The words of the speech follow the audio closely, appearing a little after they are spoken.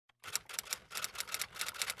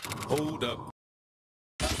Hold up.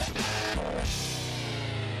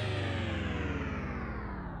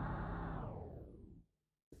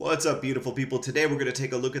 What's up, beautiful people? Today we're going to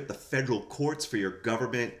take a look at the federal courts for your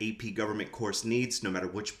government AP government course needs. No matter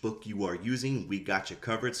which book you are using, we got you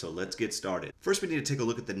covered, so let's get started. First, we need to take a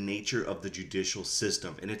look at the nature of the judicial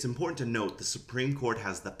system, and it's important to note the Supreme Court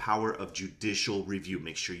has the power of judicial review.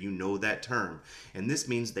 Make sure you know that term, and this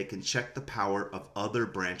means they can check the power of other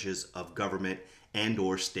branches of government and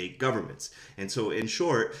or state governments. And so in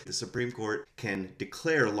short, the Supreme Court can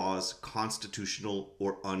declare laws constitutional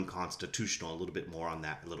or unconstitutional. A little bit more on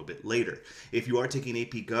that a little bit later. If you are taking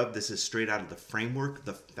AP Gov, this is straight out of the framework,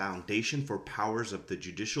 the foundation for powers of the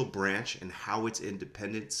judicial branch and how its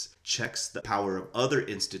independence checks the power of other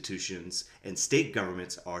institutions and state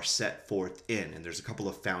governments are set forth in. And there's a couple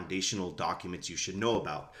of foundational documents you should know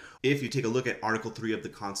about. If you take a look at Article 3 of the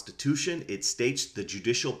Constitution, it states the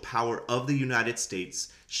judicial power of the United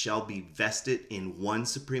States shall be vested in one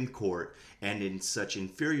Supreme Court and in such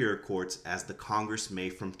inferior courts as the Congress may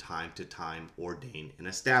from time to time ordain and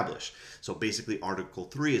establish. So basically Article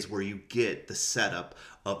 3 is where you get the setup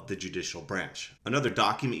of the judicial branch. Another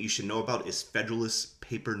document you should know about is Federalist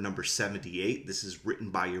paper number 78. This is written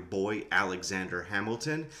by your boy Alexander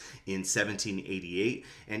Hamilton in 1788.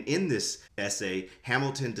 And in this essay,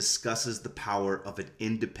 Hamilton discusses the power of an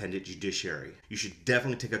independent judiciary. You should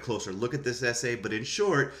definitely take a closer look at this essay, but in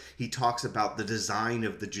short, he talks about the design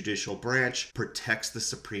of the judicial branch protects the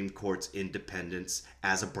Supreme Court's independence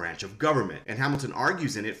as a branch of government. And Hamilton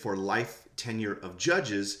argues in it for life tenure of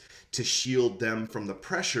judges to shield them from the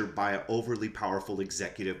pressure by an overly powerful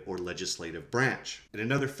executive or legislative branch. And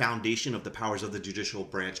another foundation of the powers of the judicial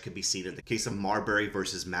branch can be seen in the case of Marbury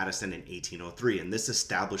versus Madison in 1803. And this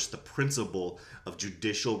established the principle of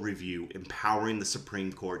judicial review, empowering the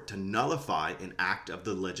Supreme Court to nullify an act of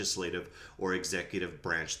the legislative or executive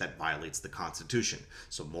branch that violates the Constitution.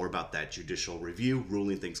 So more about that judicial review,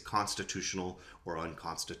 ruling things constitutional or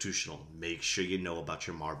unconstitutional. Make sure you know about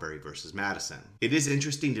your Marbury versus Madison. It is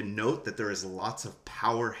interesting to note that there is lots of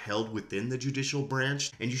power held within the judicial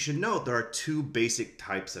branch, and you should note there are two basic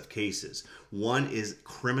types of cases. One is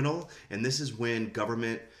criminal, and this is when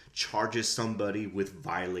government charges somebody with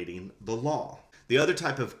violating the law. The other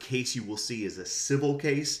type of case you will see is a civil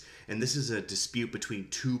case, and this is a dispute between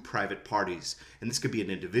two private parties. And this could be an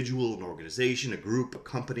individual, an organization, a group, a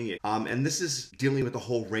company. And this is dealing with a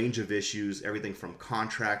whole range of issues, everything from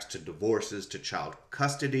contracts to divorces to child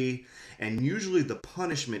custody. And usually the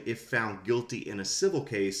punishment, if found guilty in a civil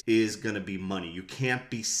case, is going to be money. You can't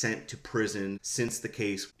be sent to prison since the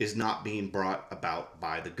case is not being brought about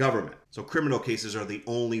by the government. So criminal cases are the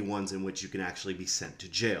only ones in which you can actually be sent to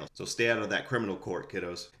jail. So stay out of that criminal court,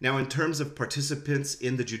 kiddos. Now, in terms of participants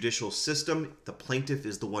in the judicial system, the plaintiff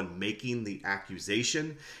is the one making the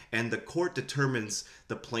accusation, and the court determines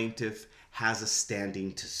the plaintiff has a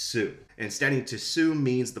standing to sue. And standing to sue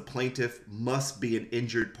means the plaintiff must be an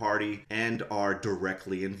injured party and are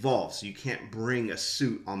directly involved. So you can't bring a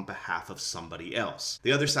suit on behalf of somebody else.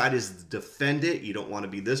 The other side is the defendant. You don't want to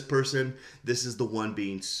be this person. This is the one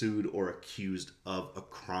being sued or accused of a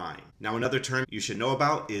crime. Now, another term you should know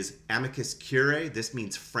about is amicus curiae. This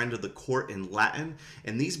means friend of the court in Latin.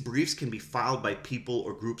 And these briefs can be filed by people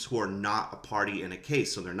or groups who are not a party in a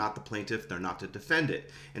case. So they're not the plaintiff, they're not the defendant.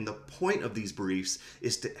 And the point of these briefs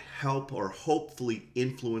is to help or hopefully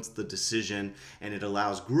influence the decision, and it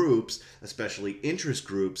allows groups, especially interest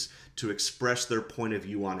groups, to express their point of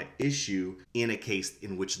view on an issue in a case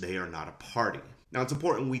in which they are not a party. Now, it's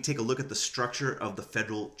important we take a look at the structure of the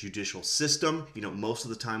federal judicial system. You know, most of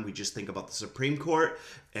the time we just think about the Supreme Court,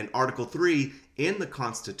 and Article 3 in the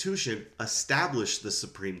Constitution established the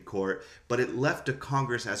Supreme Court, but it left to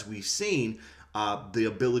Congress, as we've seen, the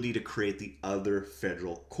ability to create the other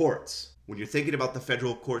federal courts. When you're thinking about the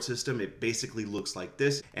federal court system, it basically looks like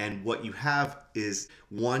this. And what you have is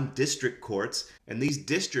one district courts, and these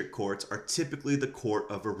district courts are typically the court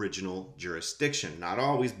of original jurisdiction. Not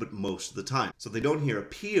always, but most of the time. So they don't hear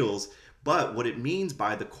appeals, but what it means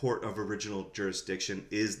by the court of original jurisdiction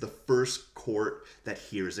is the first court that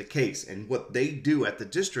hears a case. And what they do at the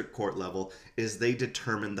district court level is they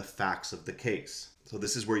determine the facts of the case. So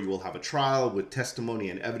this is where you will have a trial with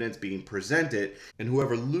testimony and evidence being presented, and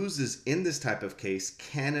whoever loses in this type of case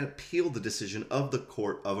can appeal the decision of the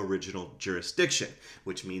court of original jurisdiction,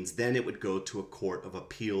 which means then it would go to a court of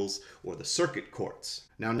appeals or the circuit courts.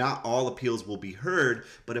 Now, not all appeals will be heard,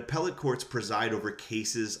 but appellate courts preside over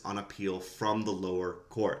cases on appeal from the lower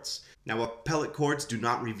courts. Now, appellate courts do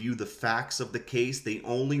not review the facts of the case. They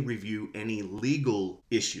only review any legal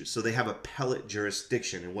issues. So they have appellate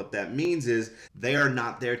jurisdiction. And what that means is they are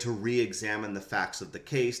not there to re-examine the facts of the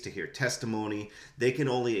case, to hear testimony. They can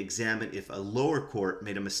only examine if a lower court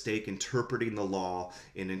made a mistake interpreting the law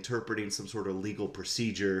and interpreting some sort of legal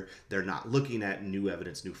procedure. They're not looking at new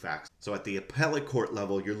evidence, new facts. So at the appellate court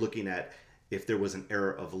level, you're looking at if there was an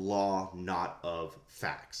error of law, not of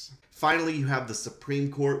facts. Finally, you have the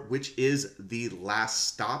Supreme Court, which is the last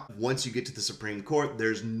stop. Once you get to the Supreme Court,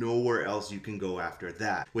 there's nowhere else you can go after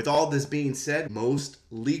that. With all this being said, most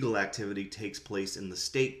legal activity takes place in the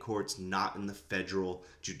state courts, not in the federal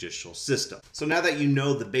judicial system. So now that you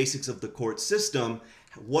know the basics of the court system,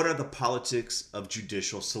 what are the politics of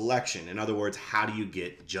judicial selection? In other words, how do you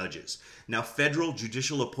get judges? Now, federal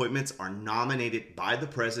judicial appointments are nominated by the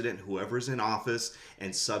president, whoever's in office,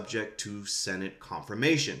 and subject to Senate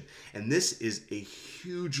confirmation. And this is a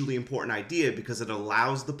hugely important idea because it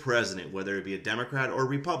allows the president, whether it be a Democrat or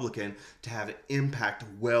Republican, to have an impact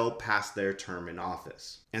well past their term in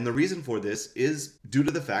office. And the reason for this is due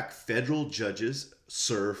to the fact federal judges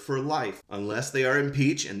serve for life unless they are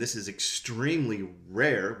impeached, and this is extremely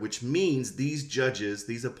rare, which means these judges,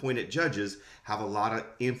 these appointed judges, have a lot of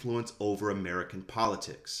influence over American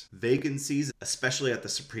politics. Vacancies, especially at the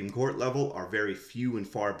Supreme Court level, are very few and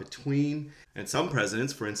far between. And some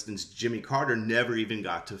presidents, for instance, Jimmy Carter, never even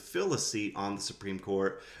got to fill a seat on the Supreme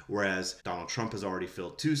Court, whereas Donald Trump has already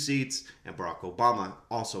filled 2 seats, and Barack Obama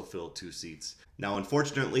also filled 2 seats. Now,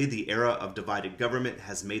 unfortunately, the era of divided government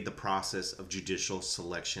has made the process of judicial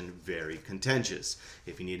selection very contentious.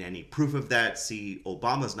 If you need any proof of that, see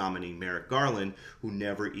Obama's nominee, Merrick Garland, who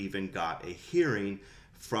never even got a hearing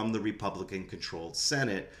from the Republican-controlled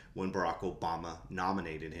Senate when Barack Obama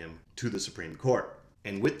nominated him to the Supreme Court.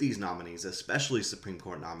 And with these nominees, especially Supreme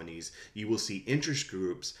Court nominees, you will see interest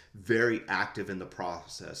groups very active in the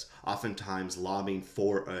process, oftentimes lobbying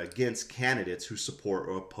for or against candidates who support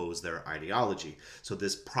or oppose their ideology. So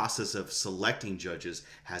this process of selecting judges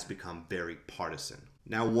has become very partisan.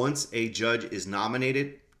 Now, once a judge is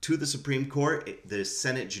nominated to the Supreme Court, the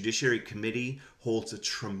Senate Judiciary Committee holds a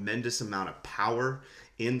tremendous amount of power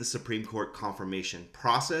in the Supreme Court confirmation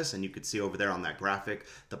process, and you can see over there on that graphic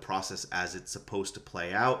the process as it's supposed to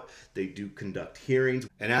play out. They do conduct hearings,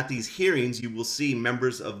 and at these hearings you will see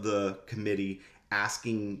members of the committee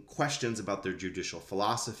asking questions about their judicial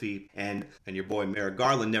philosophy, and your boy Merrick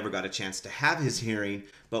Garland never got a chance to have his hearing,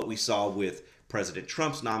 but we saw with President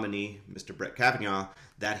Trump's nominee, Mr. Brett Kavanaugh,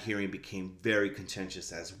 that hearing became very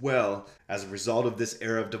contentious as well. As a result of this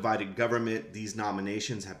era of divided government, these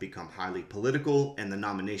nominations have become highly political, and the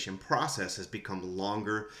nomination process has become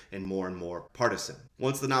longer and more partisan.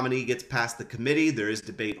 Once the nominee gets past the committee, there is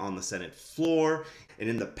debate on the Senate floor. And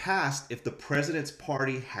in the past, if the president's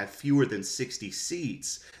party had fewer than 60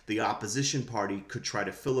 seats, the opposition party could try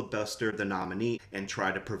to filibuster the nominee and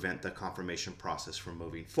try to prevent the confirmation process from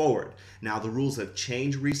moving forward. Now, the rules have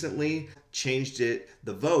changed recently,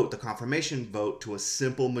 the confirmation vote, to a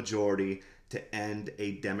simple majority to end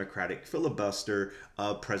a Democratic filibuster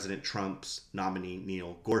of President Trump's nominee,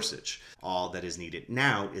 Neil Gorsuch. All that is needed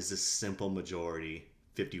now is a simple majority,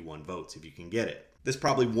 51 votes, if you can get it. This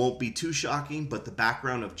probably won't be too shocking, but the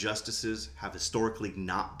background of justices have historically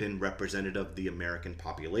not been representative of the American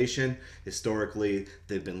population. Historically,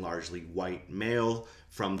 they've been largely white male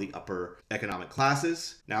from the upper economic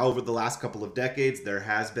classes. Now, over the last couple of decades, there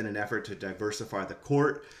has been an effort to diversify the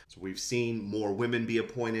court. So we've seen more women be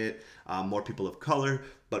appointed, more people of color,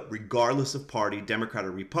 but regardless of party, Democrat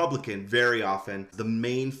or Republican, very often the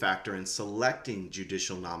main factor in selecting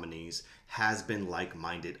judicial nominees has been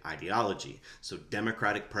like-minded ideology. So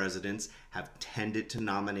Democratic presidents have tended to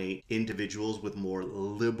nominate individuals with more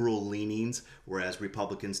liberal leanings, whereas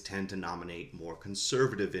Republicans tend to nominate more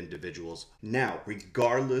conservative individuals. Now,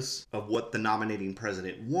 regardless of what the nominating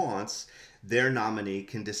president wants, their nominee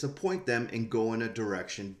can disappoint them and go in a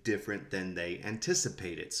direction different than they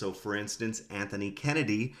anticipated. So for instance, Anthony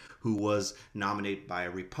Kennedy, who was nominated by a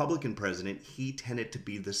Republican president, he tended to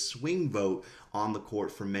be the swing vote on the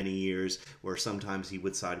court for many years, where sometimes he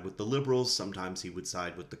would side with the liberals, sometimes he would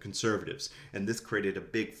side with the conservatives. And this created a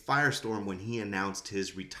big firestorm when he announced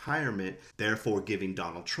his retirement, therefore giving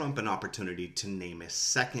Donald Trump an opportunity to name a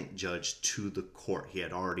second judge to the court. He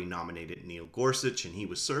had already nominated Neil Gorsuch, and he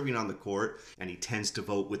was serving on the court, and he tends to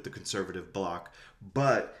vote with the conservative bloc.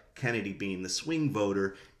 But Kennedy being the swing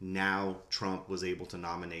voter, now Trump was able to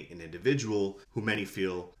nominate an individual who many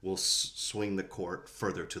feel will swing the court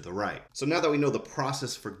further to the right. So now that we know the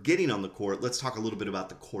process for getting on the court, let's talk a little bit about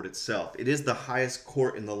the court itself. It is the highest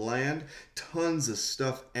court in the land. Tons of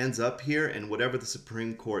stuff ends up here, and whatever the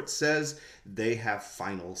Supreme Court says, they have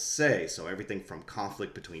final say. So everything from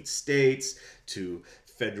conflict between states to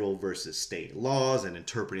federal versus state laws and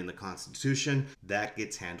interpreting the Constitution, that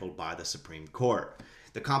gets handled by the Supreme Court.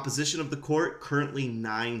 The composition of the court, currently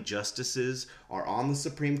 9 justices are on the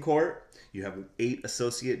Supreme Court. You have 8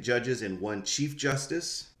 associate judges and 1 chief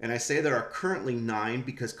justice. And I say there are currently 9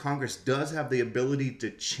 because Congress does have the ability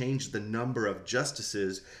to change the number of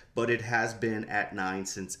justices, but it has been at 9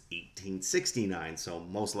 since 1869, so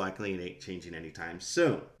most likely it ain't changing anytime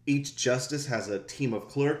soon. Each justice has a team of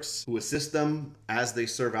clerks who assist them as they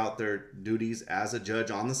serve out their duties as a judge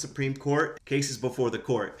on the Supreme Court. Cases before the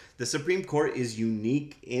court. The Supreme Court is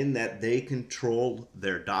unique in that they control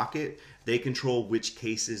their docket. They control which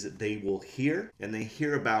cases they will hear, and they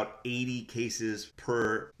hear about 80 cases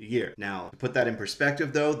per year. Now, to put that in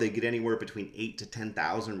perspective though, they get anywhere between 8,000 to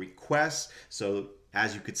 10,000 requests, so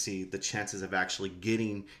as you could see, the chances of actually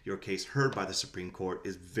getting your case heard by the Supreme Court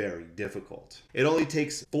is very difficult. It only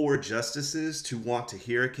takes 4 justices to want to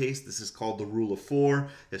hear a case. This is called the rule of 4.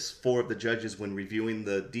 If 4 of the judges, when reviewing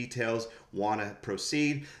the details, want to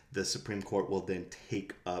proceed, the Supreme Court will then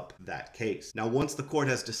take up that case. Now, once the court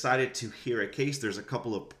has decided to hear a case, there's a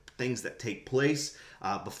couple of things that take place.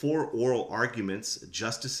 Before oral arguments,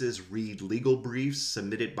 justices read legal briefs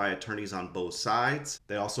submitted by attorneys on both sides.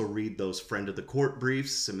 They also read those friend of the court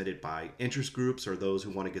briefs submitted by interest groups or those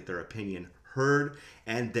who want to get their opinion heard,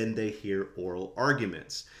 and then they hear oral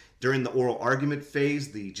arguments. During the oral argument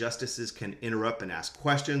phase, the justices can interrupt and ask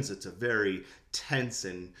questions. It's a very tense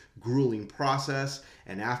and grueling process,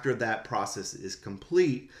 and after that process is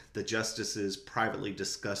complete, the justices privately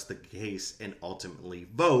discuss the case and ultimately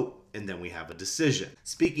vote, and then we have a decision.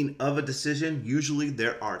 Speaking of a decision, usually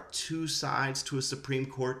there are 2 sides to a Supreme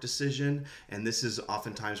Court decision, and this is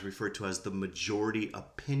oftentimes referred to as the majority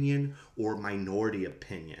opinion or minority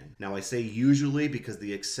opinion. Now, I say usually because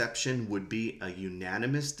the exception would be a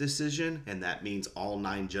unanimous decision, and that means all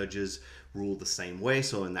 9 judges rule the same way,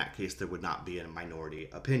 so in that case there would not be a minority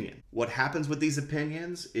opinion. What happens with these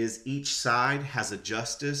opinions is each side has a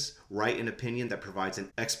justice write an opinion that provides an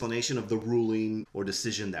explanation of the ruling or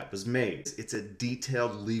decision that was made. It's a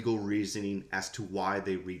detailed legal reasoning as to why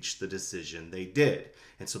they reached the decision they did.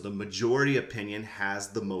 And so the majority opinion has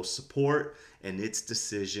the most support and its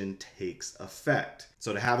decision takes effect.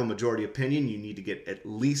 So to have a majority opinion, you need to get at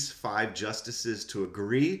least 5 justices to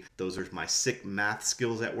agree. Those are my sick math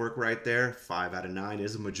skills at work right there. 5 out of 9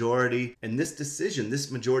 is a majority. And this decision,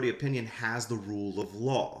 this majority opinion, has the rule of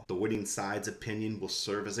law. The winning side's opinion will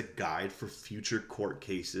serve as a guide for future court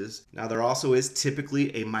cases. Now, there also is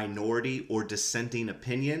typically a minority or dissenting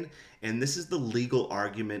opinion, and this is the legal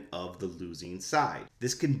argument of the losing side.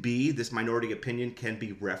 This minority opinion can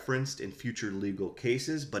be referenced in future legal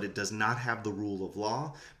cases, but it does not have the rule of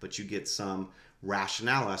law, but you get some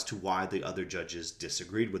rationale as to why the other judges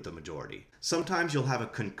disagreed with the majority. Sometimes you'll have a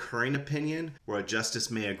concurring opinion where a justice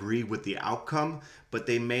may agree with the outcome, but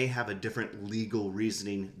they may have a different legal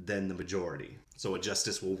reasoning than the majority. So a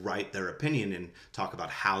justice will write their opinion and talk about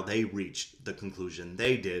how they reached the conclusion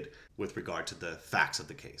they did with regard to the facts of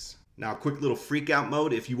the case. Now, a quick little freak out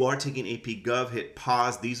mode. If you are taking AP Gov, hit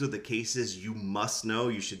pause. These are the cases you must know.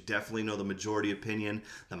 You should definitely know the majority opinion,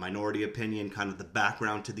 the minority opinion, kind of the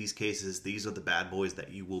background to these cases. These are the bad boys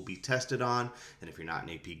that you will be tested on. And if you're not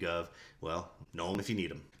in AP Gov, well, know them if you need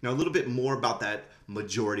them. Now, a little bit more about that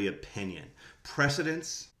majority opinion.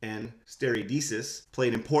 Precedents and decisis play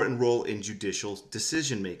an important role in judicial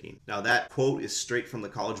decision making. Now, that quote is straight from the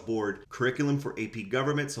College Board curriculum for AP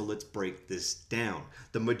Government, so let's break this down.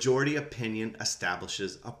 The majority opinion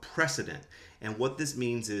establishes a precedent, and what this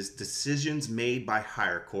means is decisions made by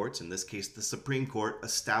higher courts, in this case the Supreme Court,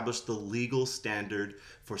 establish the legal standard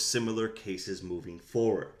for similar cases moving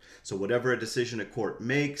forward. So whatever a decision a court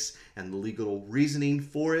makes and the legal reasoning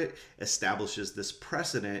for it establishes this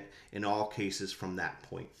precedent in all cases from that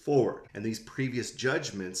point forward. And these previous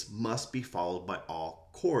judgments must be followed by all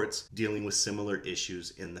courts dealing with similar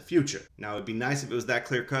issues in the future. Now, it'd be nice if it was that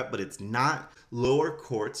clear cut, but it's not. Lower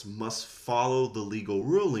courts must follow the legal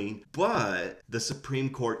ruling, but the Supreme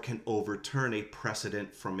Court can overturn a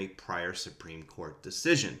precedent from a prior Supreme Court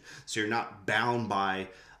decision. So you're not bound by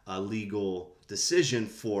a legal decision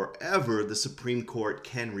forever. The Supreme Court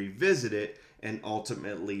can revisit it and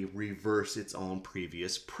ultimately reverse its own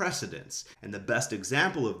previous precedents. And the best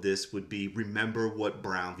example of this would be, remember what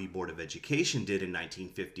Brown v. Board of Education did in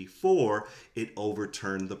 1954. It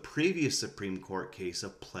overturned the previous Supreme Court case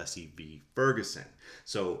of Plessy v. Ferguson.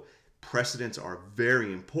 So precedents are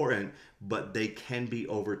very important, but they can be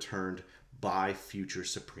overturned by future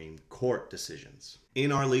Supreme Court decisions.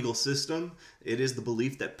 In our legal system, it is the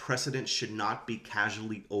belief that precedent should not be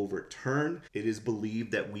casually overturned. It is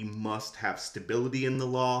believed that we must have stability in the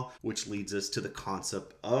law, which leads us to the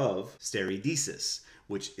concept of stare decisis,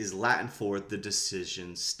 which is Latin for the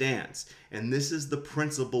decision stands. And this is the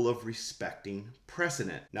principle of respecting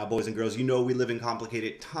precedent. Now, boys and girls, you know we live in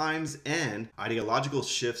complicated times, and ideological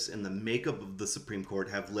shifts in the makeup of the Supreme Court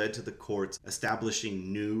have led to the courts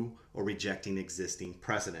establishing new or rejecting existing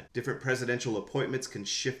precedent. Different presidential appointments can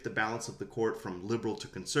shift the balance of the court from liberal to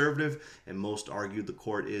conservative, and most argue the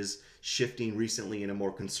court is shifting recently in a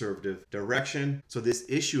more conservative direction. So this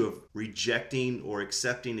issue of rejecting or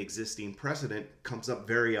accepting existing precedent comes up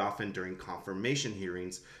very often during confirmation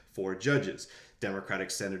hearings for judges. Democratic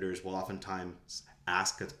senators will oftentimes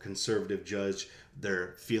ask a conservative judge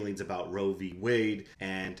their feelings about Roe v. Wade,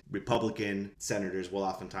 and Republican senators will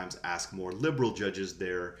oftentimes ask more liberal judges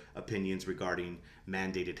their opinions regarding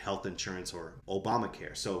mandated health insurance or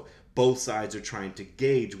Obamacare. So both sides are trying to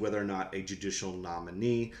gauge whether or not a judicial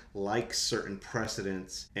nominee likes certain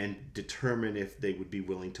precedents and determine if they would be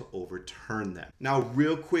willing to overturn them. Now,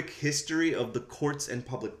 real quick history of the courts and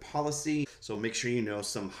public policy. So make sure you know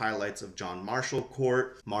some highlights of John Marshall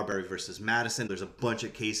Court, Marbury versus Madison. There's a bunch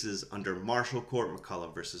of cases under Marshall Court,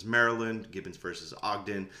 McCulloch versus Maryland, Gibbons versus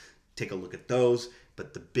Ogden. Take a look at those.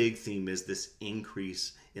 But the big theme is this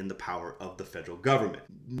increase in the power of the federal government.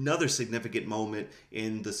 Another significant moment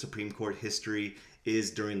in the Supreme Court history is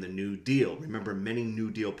during the New Deal. Remember, many New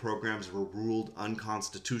Deal programs were ruled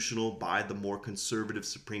unconstitutional by the more conservative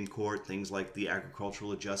Supreme Court, things like the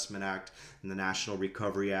Agricultural Adjustment Act and the National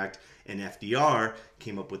Recovery Act. And FDR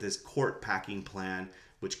came up with his court packing plan,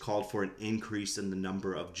 which called for an increase in the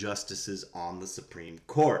number of justices on the Supreme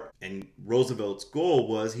Court. And Roosevelt's goal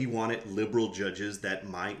was he wanted liberal judges that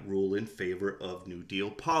might rule in favor of New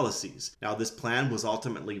Deal policies. Now, this plan was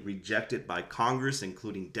ultimately rejected by Congress,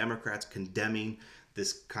 including Democrats condemning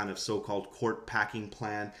this kind of so-called court packing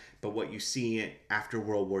plan. But what you see after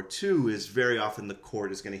World War II is very often the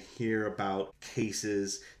court is going to hear about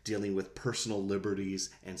cases dealing with personal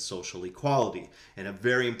liberties and social equality. And a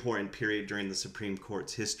very important period during the Supreme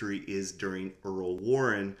Court's history is during Earl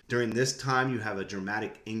Warren. During this time, you have a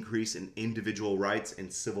dramatic increase in individual rights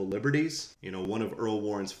and civil liberties. You know, one of Earl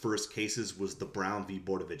Warren's first cases was the Brown v.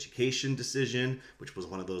 Board of Education decision, which was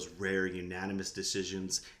one of those rare unanimous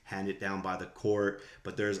decisions handed down by the court.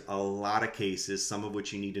 But there's a lot of cases, some of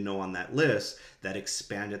which you need to know on that list, that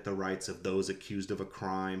expanded the rights of those accused of a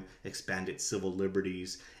crime, expanded civil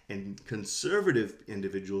liberties, and conservative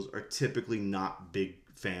individuals are typically not big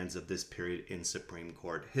fans of this period in Supreme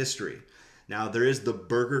Court history. Now, there is the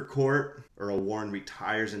Burger Court. Earl Warren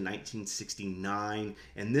retires in 1969,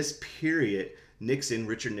 and this period,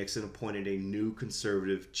 Richard Nixon appointed a new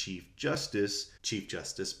conservative Chief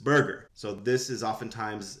Justice Burger. So this is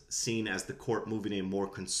oftentimes seen as the court moving in a more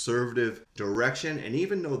conservative direction. And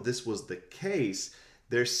even though this was the case,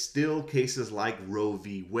 there's still cases like Roe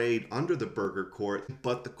v. Wade under the Burger Court,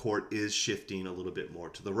 but the court is shifting a little bit more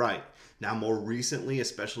to the right. Now, more recently,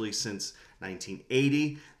 especially since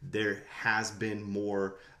 1980, there has been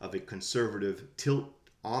more of a conservative tilt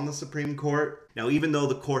on the Supreme Court. Now, even though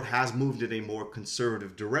the court has moved in a more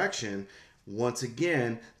conservative direction, once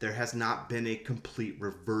again, there has not been a complete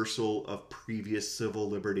reversal of previous civil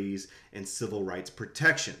liberties and civil rights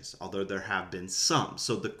protections, although there have been some.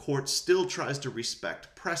 So the court still tries to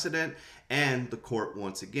respect precedent, and the court,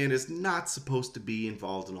 once again, is not supposed to be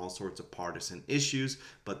involved in all sorts of partisan issues,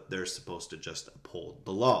 but they're supposed to just uphold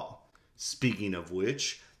the law. Speaking of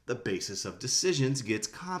which, the basis of decisions gets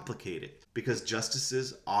complicated because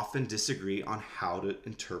justices often disagree on how to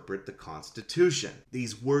interpret the Constitution.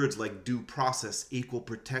 These words like due process, equal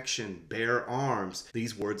protection, bear arms,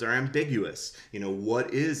 these words are ambiguous. You know,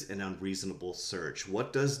 what is an unreasonable search?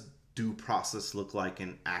 What does due process look like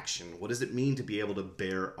in action? What does it mean to be able to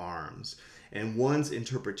bear arms? And one's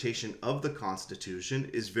interpretation of the Constitution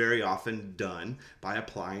is very often done by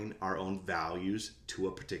applying our own values to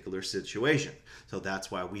a particular situation. So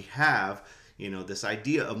that's why we have, this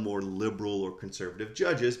idea of more liberal or conservative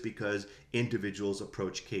judges, because individuals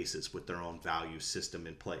approach cases with their own value system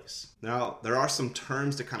in place. Now, there are some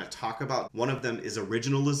terms to kind of talk about. One of them is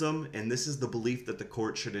originalism, and this is the belief that the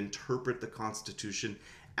court should interpret the Constitution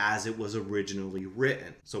as it was originally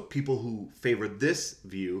written. So people who favor this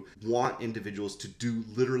view want individuals to do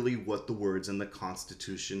literally what the words in the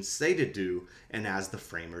Constitution say to do and as the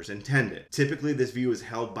framers intended. Typically, this view is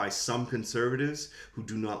held by some conservatives who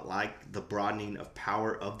do not like the broadening of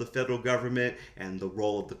power of the federal government and the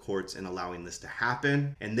role of the courts in allowing this to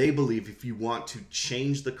happen. And they believe if you want to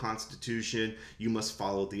change the Constitution, you must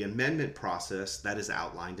follow the amendment process that is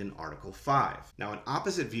outlined in Article 5. Now, an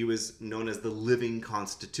opposite view is known as the living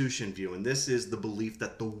Constitution view, and this is the belief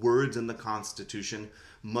that the words in the Constitution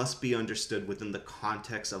must be understood within the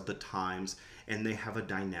context of the times, and they have a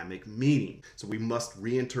dynamic meaning. So we must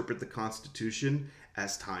reinterpret the Constitution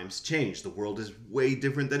as times change. The world is way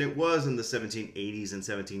different than it was in the 1780s and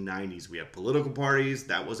 1790s. We have political parties,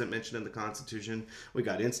 that wasn't mentioned in the Constitution. We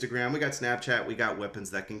got Instagram, we got Snapchat, we got weapons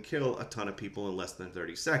that can kill a ton of people in less than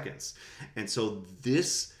 30 seconds. And so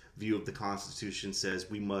this view of the Constitution says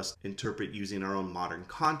we must interpret using our own modern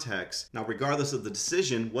context. Now, regardless of the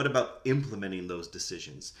decision, what about implementing those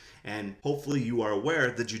decisions? And hopefully you are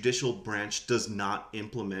aware the judicial branch does not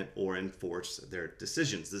implement or enforce their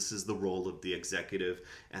decisions. This is the role of the executive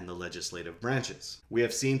and the legislative branches. We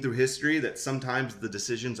have seen through history that sometimes the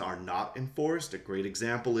decisions are not enforced. A great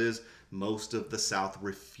example is most of the South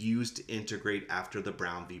refused to integrate after the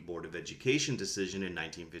Brown v. Board of Education decision in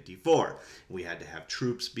 1954. We had to have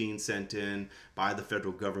troops being sent in by the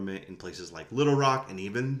federal government in places like Little Rock, and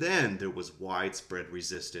even then there was widespread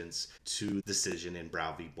resistance to the decision in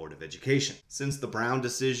Brown v. Board of Education. Since the Brown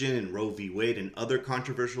decision and Roe v. Wade and other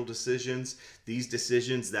controversial decisions, these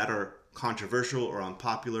decisions that are controversial or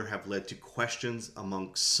unpopular have led to questions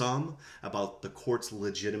among some about the court's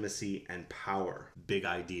legitimacy and power. Big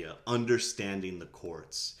idea, understanding the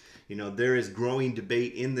courts. You know, there is growing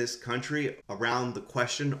debate in this country around the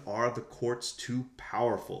question, are the courts too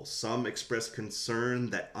powerful? Some express concern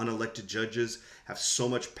that unelected judges have so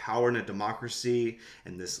much power in a democracy,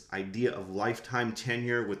 and this idea of lifetime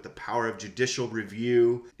tenure with the power of judicial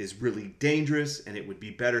review is really dangerous, and it would be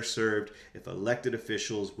better served if elected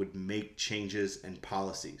officials would make changes and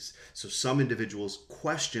policies. So some individuals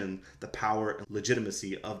question the power and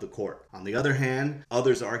legitimacy of the court. On the other hand,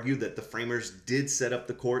 others argue that the framers did set up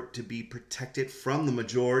the court to be protected from the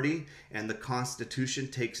majority, and the Constitution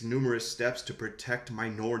takes numerous steps to protect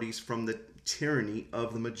minorities from the tyranny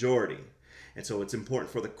of the majority. And so it's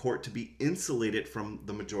important for the court to be insulated from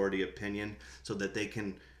the majority opinion so that they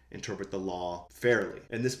can interpret the law fairly.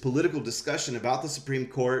 And this political discussion about the Supreme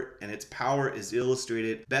Court and its power is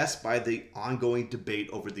illustrated best by the ongoing debate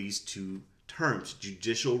over these two terms.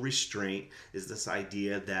 Judicial restraint is this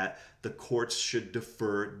idea that the courts should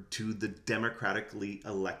defer to the democratically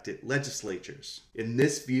elected legislatures. In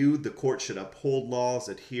this view, the court should uphold laws,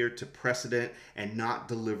 adhere to precedent, and not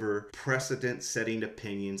deliver precedent-setting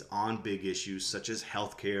opinions on big issues such as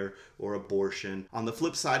healthcare or abortion. On the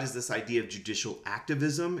flip side is this idea of judicial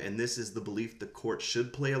activism, and this is the belief the court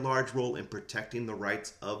should play a large role in protecting the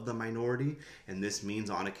rights of the minority, and this means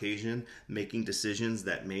on occasion making decisions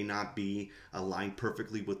that may not be aligned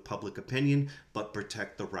perfectly with public opinion, but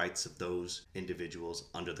protect the rights of those individuals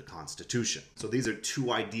under the Constitution. So these are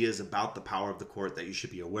two ideas about the power of the court that you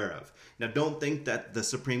should be aware of. Now, don't think that the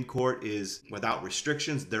Supreme Court is without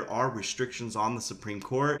restrictions. There are restrictions on the Supreme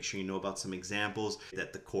Court. Make sure you know about some examples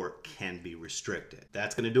that the court can be restricted.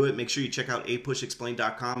 That's going to do it. Make sure you check out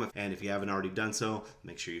apushexplained.com, and if you haven't already done so,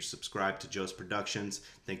 make sure you subscribe to Jocz Productions.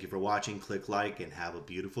 Thank you for watching. Click like and have a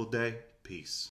beautiful day. Peace.